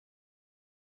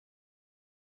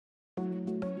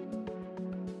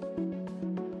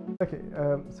Okay,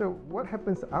 so what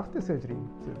happens after surgery?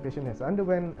 So the patient has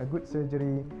underwent a good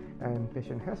surgery and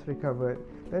patient has recovered,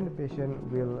 then the patient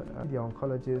will the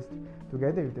oncologist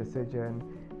together with the surgeon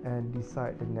and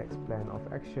decide the next plan of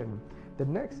action. The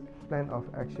next plan of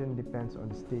action depends on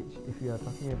the stage. If you are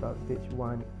talking about stage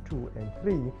 1, 2 and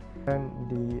 3, then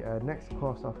the next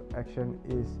course of action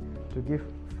is to give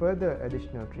further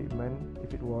additional treatment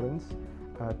if it warrants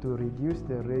to reduce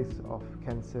the risk of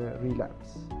cancer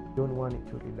relapse. Don't want it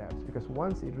to relapse, because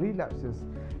once it relapses,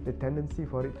 the tendency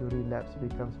for it to relapse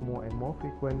becomes more and more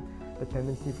frequent. The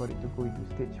tendency for it to go into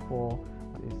stage 4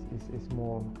 is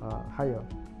more higher.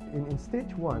 In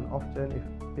stage 1, often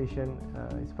if patient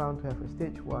is found to have a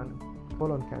stage 1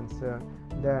 colon cancer,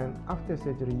 then after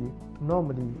surgery,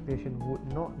 normally patient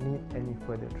would not need any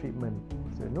further treatment.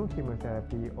 So no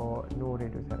chemotherapy or no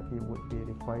radiotherapy would be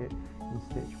required in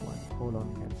stage 1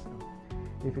 colon cancer.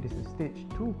 If it is a stage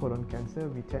 2 colon cancer,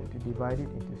 we tend to divide it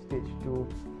into stage 2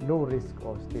 low risk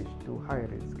or stage 2 high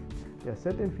risk. There are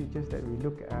certain features that we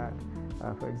look at.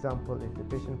 For example, if the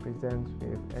patient presents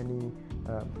with any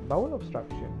bowel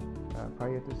obstruction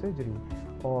prior to surgery,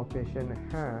 or patient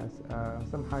has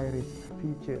some high risk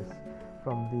features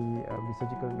from the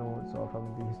surgical notes or from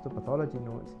the histopathology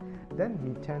notes, then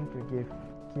we tend to give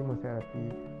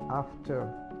chemotherapy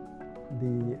after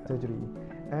the surgery.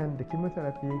 And the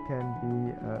chemotherapy can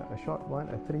be a short one,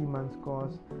 a 3-month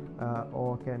course,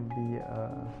 or can be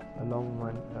a long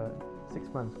one, 6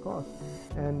 months course.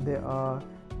 And there are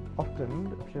often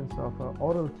options of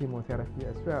oral chemotherapy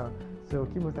as well. So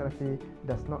chemotherapy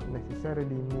does not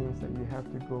necessarily mean that you have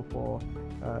to go for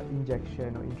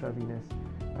injection or intravenous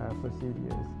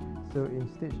procedures. So in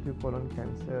stage 2 colon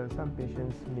cancer, some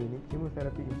patients may need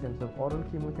chemotherapy in terms of oral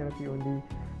chemotherapy only.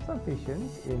 Some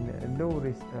patients in low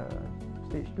risk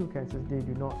stage 2 cancers, they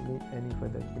do not need any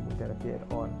further chemotherapy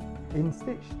at all. In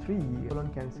stage 3 colon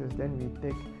cancers, then we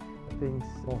take things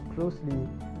more closely,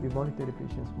 we monitor the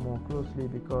patients more closely,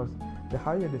 because the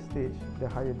higher the stage, the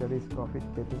higher the risk of it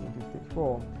getting into stage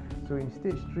 4. So in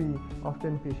stage 3,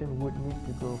 often patient would need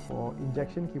to go for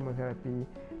injection chemotherapy.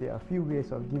 There are a few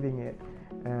ways of giving it,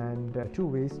 and two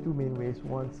main ways.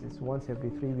 One is once every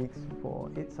 3 weeks for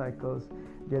 8 cycles.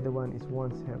 The other one is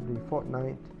once every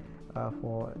fortnight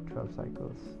for 12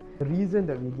 cycles. The reason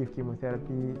that we give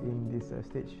chemotherapy in this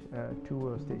stage 2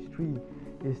 or stage 3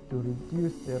 is to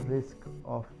reduce the risk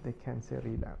of the cancer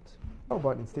relapse. How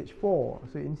about in stage 4?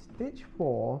 So in stage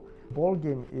 4, ball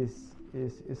game is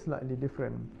slightly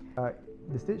different.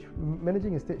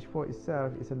 Managing a stage 4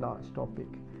 itself is a large topic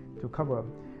to cover,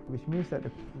 which means that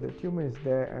the tumor is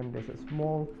there and there's a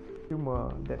small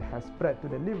tumor that has spread to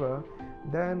the liver.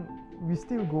 Then we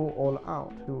still go all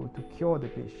out to cure the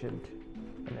patient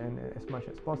and as much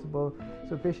as possible.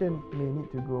 So patient may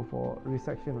need to go for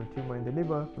resection of tumor in the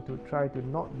liver to try to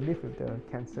not live with the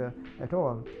cancer at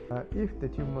all. If the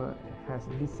tumor has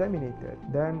disseminated,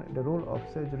 then the role of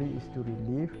surgery is to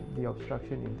relieve the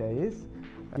obstruction if there is,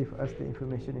 give us the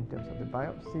information in terms of the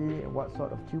biopsy, what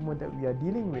sort of tumor that we are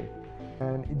dealing with.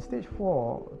 And in stage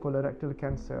 4 colorectal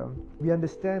cancer, we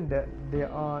understand that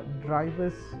there are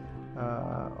drivers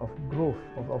of growth,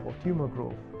 of tumor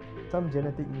growth. Some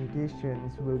genetic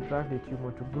mutations will drive the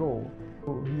tumor to grow.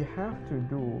 So we have to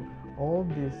do all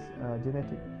these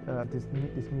this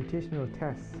mutational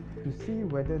tests to see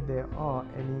whether there are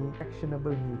any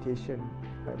actionable mutation.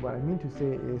 What I mean to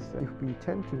say is, if we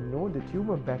tend to know the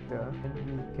tumor better, then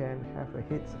we can have a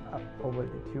heads up over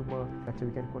the tumor better,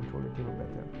 we can control the tumor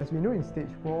better. As we know, in stage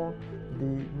 4,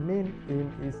 the main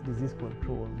aim is disease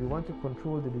control. We want to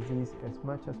control the disease as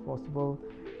much as possible.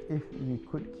 If we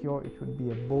could cure, it would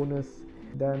be a bonus.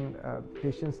 Then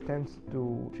patients tend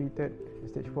to treat it.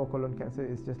 Stage 4 colon cancer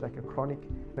is just like a chronic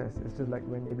illness. It's just like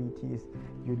when diabetes,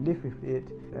 you live with it,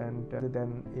 and rather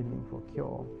than aiming for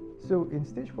cure. So in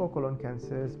stage 4 colon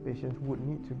cancers, patients would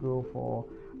need to go for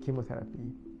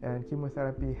chemotherapy, and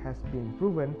chemotherapy has been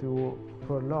proven to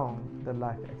prolong the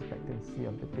life expectancy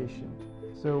of the patient.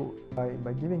 So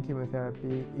by giving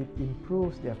chemotherapy, it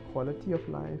improves their quality of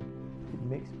life. It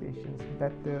makes patients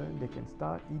better, they can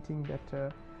start eating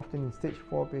better. Often in stage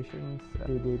 4 patients,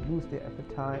 they lose their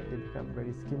appetite, they become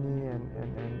very skinny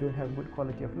and don't have good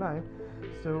quality of life.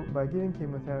 So by giving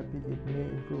chemotherapy, it may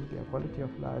improve their quality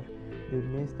of life. They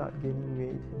may start gaining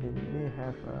weight, they may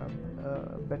have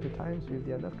better times with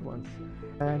their loved ones.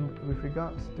 And with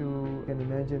regards to, you can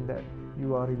imagine that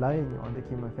you are relying on the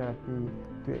chemotherapy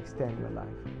to extend your life.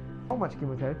 How much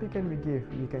chemotherapy can we give?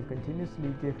 We can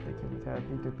continuously give the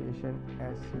chemotherapy to patient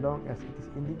as long as it is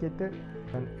indicated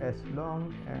and as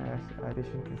long as a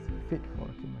patient is fit for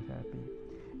chemotherapy.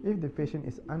 If the patient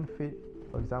is unfit,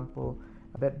 for example,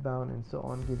 bedbound and so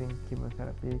on, giving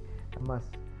chemotherapy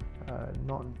must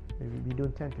not, we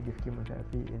don't tend to give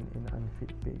chemotherapy in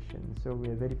unfit patients, so we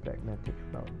are very pragmatic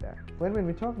about that. When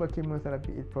we talk about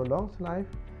chemotherapy, it prolongs life,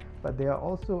 but there are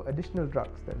also additional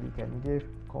drugs that we can give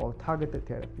called targeted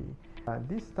therapy.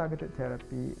 This targeted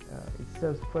therapy it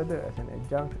serves further as an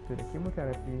adjunct to the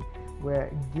chemotherapy,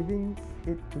 where giving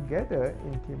it together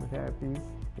in chemotherapy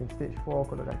in stage 4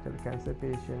 colorectal cancer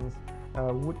patients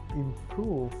would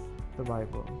improve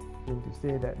survival. And to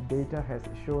say that data has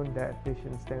shown that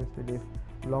patients tend to live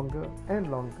longer and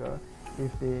longer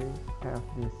if they have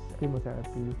this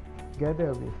chemotherapy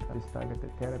together with this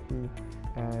targeted therapy,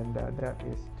 and that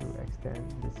is to extend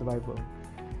the survival.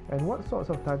 And what sorts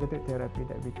of targeted therapy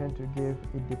that we tend to give,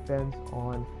 it depends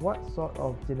on what sort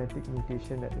of genetic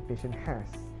mutation that the patient has.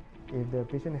 If the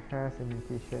patient has a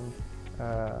mutation,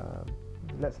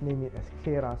 let's name it as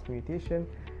KRAS mutation,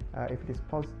 if it is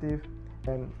positive,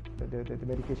 then the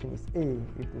medication is A.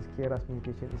 If this KRAS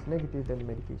mutation is negative, then the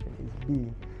medication is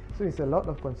B. So it's a lot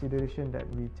of consideration that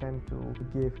we tend to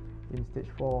give in stage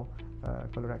 4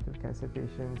 colorectal cancer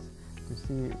patients to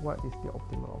see what is the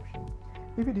optimal option.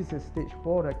 If it is a stage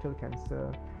 4 rectal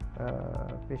cancer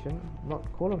patient,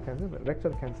 not colon cancer but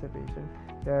rectal cancer patient,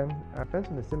 then depends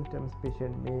on the symptoms,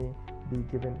 patient may be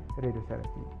given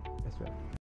radiotherapy as well.